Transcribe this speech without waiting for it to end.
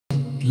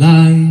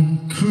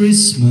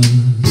Christmas.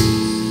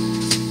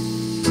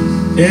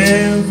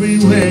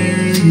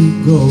 Everywhere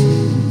you go,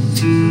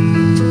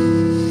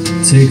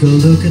 take a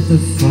look at the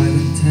 5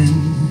 and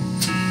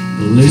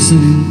 10,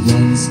 listening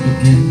once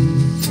again.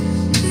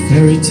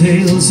 Fairy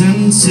tales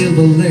and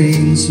silver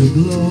lanes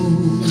aglow.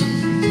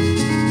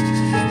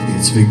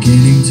 It's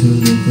beginning to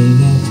look a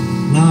lot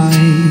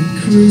like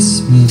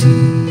Christmas.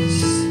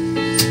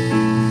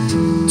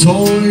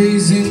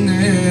 Toys in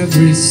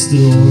every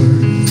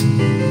store,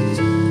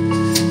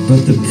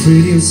 but the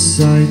prettiest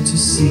sight to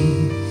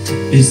see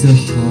is the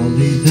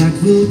holly that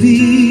will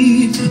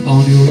be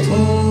on your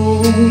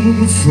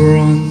own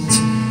front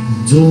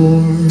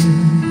door.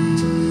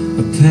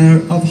 A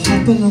pair of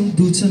hop-along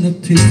boots and a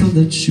pistol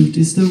that shoot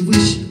is the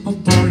wish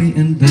of Barney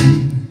and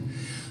Ben.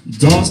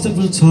 Dogs that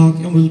will talk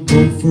and will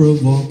go for a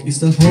walk is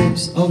the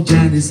hopes of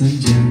Janice and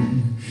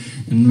Jen.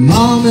 And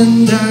Mom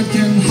and Dad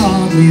can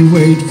hardly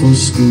wait for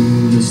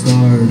school to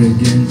start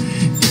again.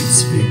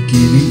 It's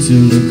beginning to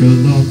look a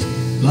lot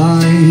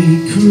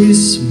like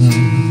Christmas.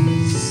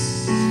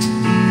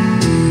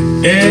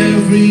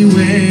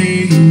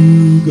 Everywhere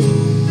you go,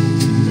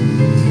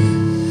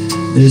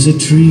 there's a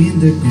tree in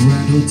the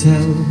Grand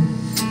Hotel,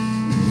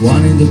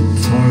 one in the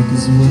park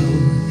as well.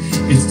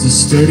 It's the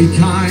sturdy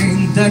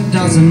kind that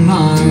doesn't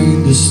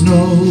mind the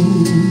snow.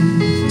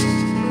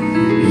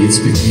 It's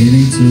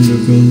beginning to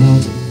look a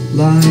lot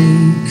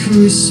like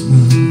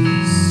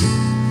Christmas.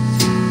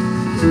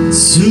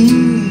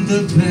 Soon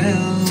the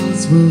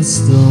bells will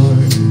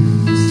start,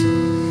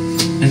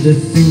 and the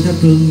thing that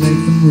will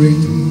make them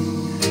ring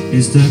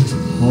is the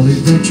holly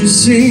that you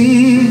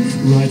sing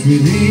right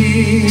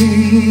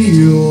within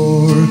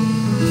your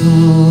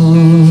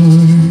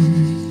heart.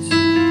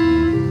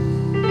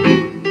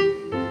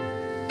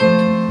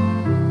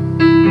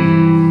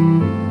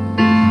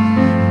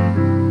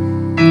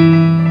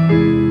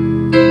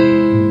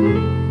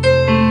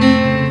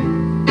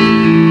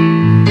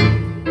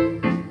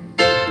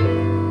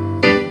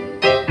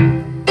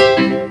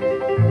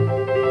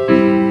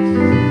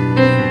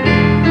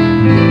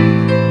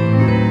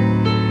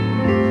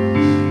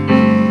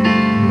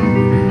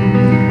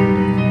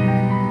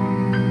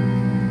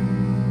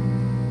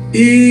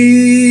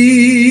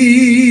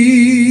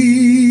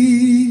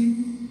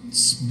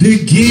 It's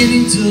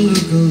beginning to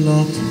look a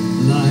lot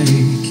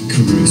like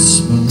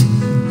Christmas.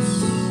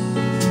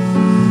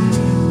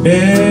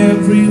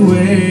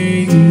 Everywhere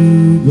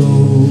you go,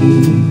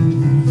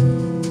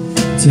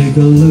 take a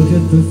look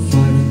at the 5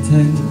 and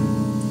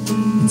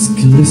 10. It's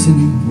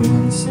glistening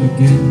once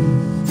again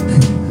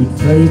with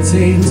fairy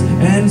tales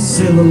and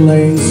silver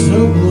lanes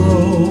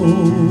aglow.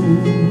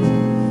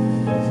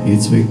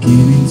 It's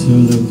beginning to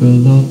look a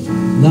lot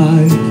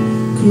like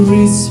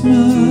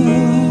Christmas.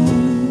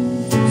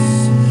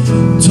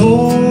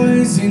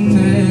 Toys in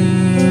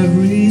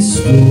every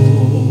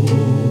store,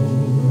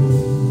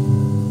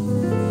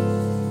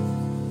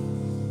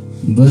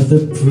 but the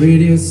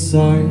prettiest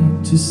sight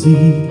to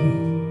see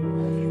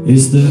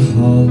is the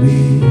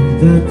holly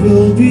that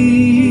will be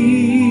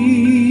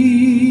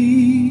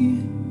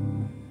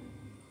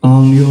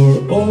on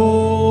your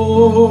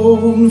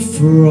own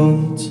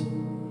front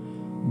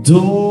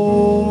door.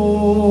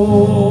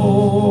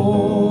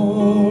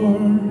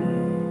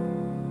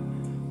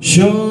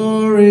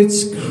 Sure,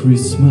 it's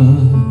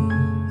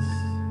Christmas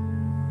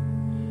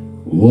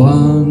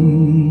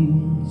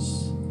once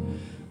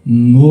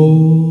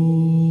more.